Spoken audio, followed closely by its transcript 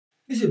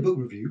Here's a book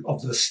review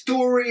of The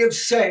Story of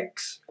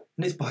Sex,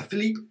 and it's by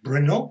Philippe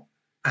Brenot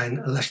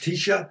and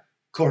Laetitia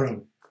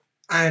Coryn.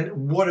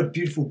 And what a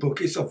beautiful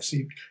book. It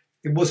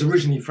was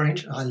originally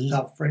French. I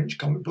love French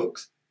comic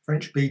books,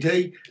 French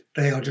BD.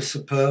 They are just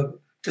superb.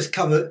 Just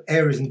cover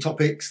areas and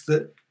topics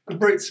that the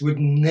Brits would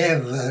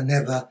never,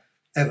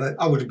 ever.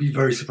 I would be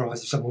very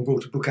surprised if someone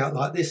brought a book out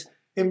like this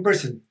in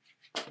Britain.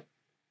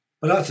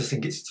 But I just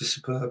think it's just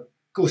superb.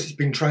 Of course, it's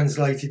been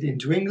translated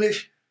into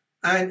English,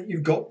 and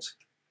you've got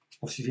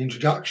obviously the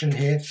introduction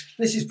here.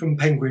 This is from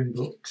Penguin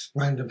Books,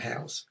 Random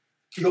House.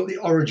 You've got the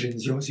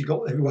origins. You obviously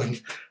got everyone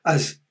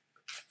as,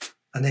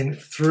 and then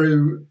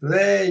through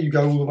there you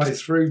go all the way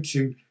through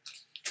to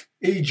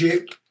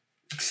Egypt,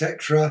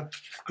 etc.,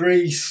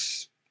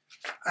 Greece,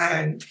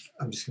 and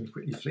I'm just going to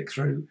quickly flick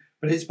through.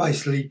 But it's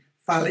basically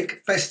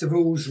phallic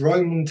festivals,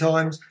 Roman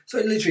times. So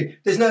literally,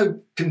 there's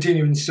no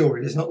continuing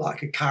story. There's not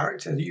like a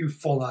character that you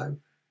follow.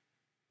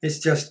 It's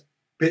just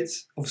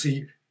bits,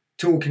 obviously,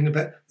 talking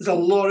about. There's a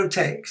lot of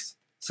text.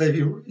 So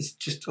it's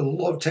just a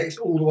lot of text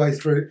all the way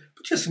through,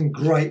 but just some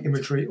great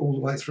imagery all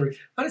the way through.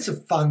 And it's a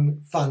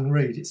fun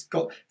read. It's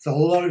a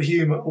lot of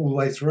humour all the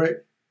way through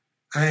it.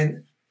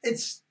 And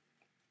it's,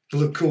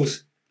 well, of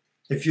course,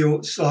 if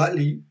you're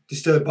slightly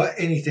disturbed by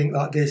anything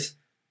like this,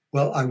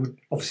 well, I would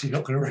obviously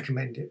not going to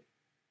recommend it,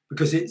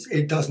 because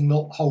it does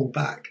not hold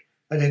back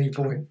at any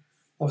point.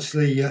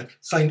 Obviously,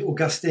 St.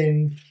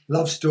 Augustine,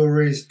 love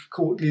stories,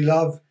 courtly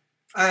love,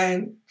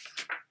 and,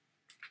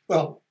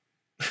 well,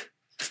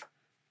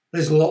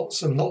 there's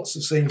lots and lots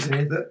of scenes in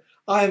it that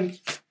I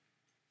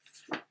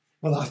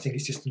think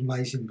it's just an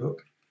amazing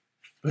book.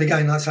 But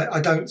again, like I say,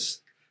 I don't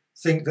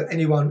think that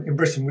anyone in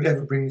Britain would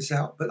ever bring this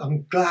out, but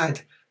I'm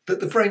glad that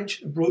the French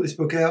have brought this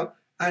book out,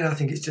 and I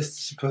think it's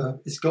just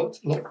superb. It's got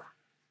a lot,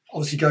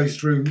 obviously goes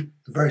through the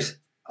various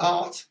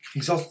art,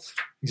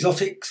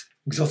 exotics,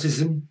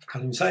 exotism,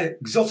 can't even say it,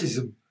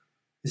 exotism.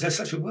 Is there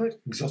such a word?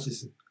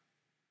 Exotism.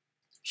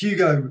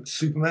 Hugo,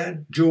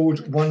 Superman,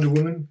 George, Wonder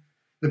Woman,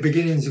 the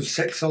beginnings of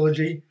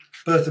sexology,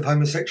 birth of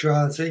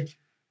homosexuality,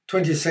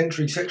 20th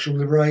century sexual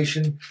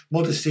liberation,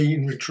 modesty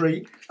in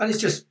retreat, and it's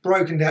just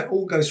broken down,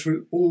 all goes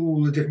through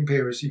all the different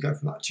periods. You go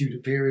from that Tudor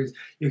period,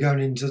 you're going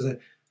into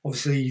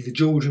obviously the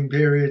Georgian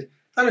period,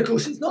 and of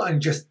course it's not only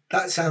just,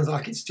 that sounds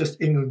like it's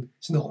just England,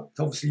 it's not. It's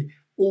obviously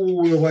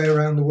all the way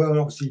around the world,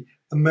 obviously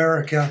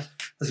America,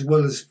 as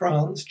well as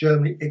France,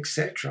 Germany,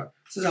 etc.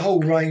 So there's a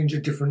whole range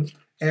of different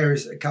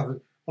areas that are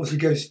covered. Obviously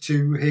goes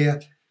to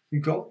here,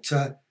 you've got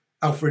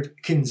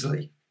Alfred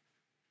Kinsley,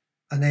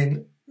 and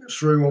then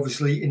through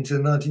obviously into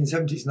the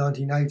 1970s,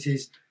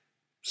 1980s,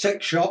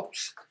 sex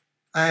shops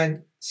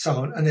and so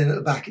on. And then at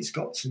the back it's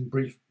got some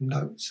brief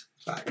notes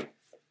back.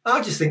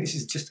 I just think this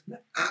is just an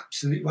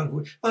absolutely wonderful,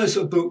 one of those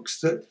sort of books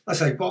that I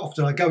say quite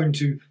often I go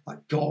into,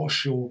 like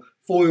Gosh or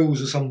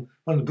Foyles or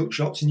one of the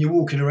bookshops, and you're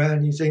walking around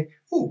and you think,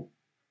 oh,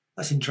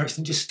 that's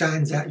interesting, just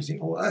stands out. You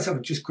think, oh, let's have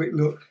a just quick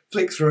look,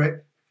 flick through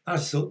it. And I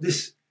just thought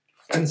this,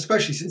 and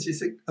especially since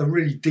it's a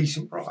really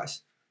decent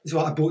price. That's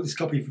why I bought this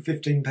copy for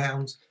 £15.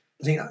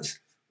 I think that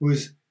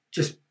was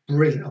just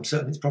brilliant. I'm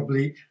certain it's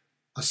probably,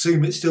 I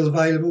assume it's still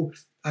available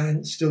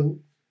and still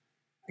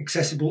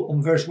accessible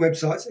on various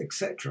websites,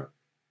 etc.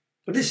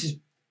 But this is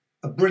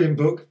a brilliant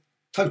book,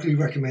 totally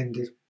recommended.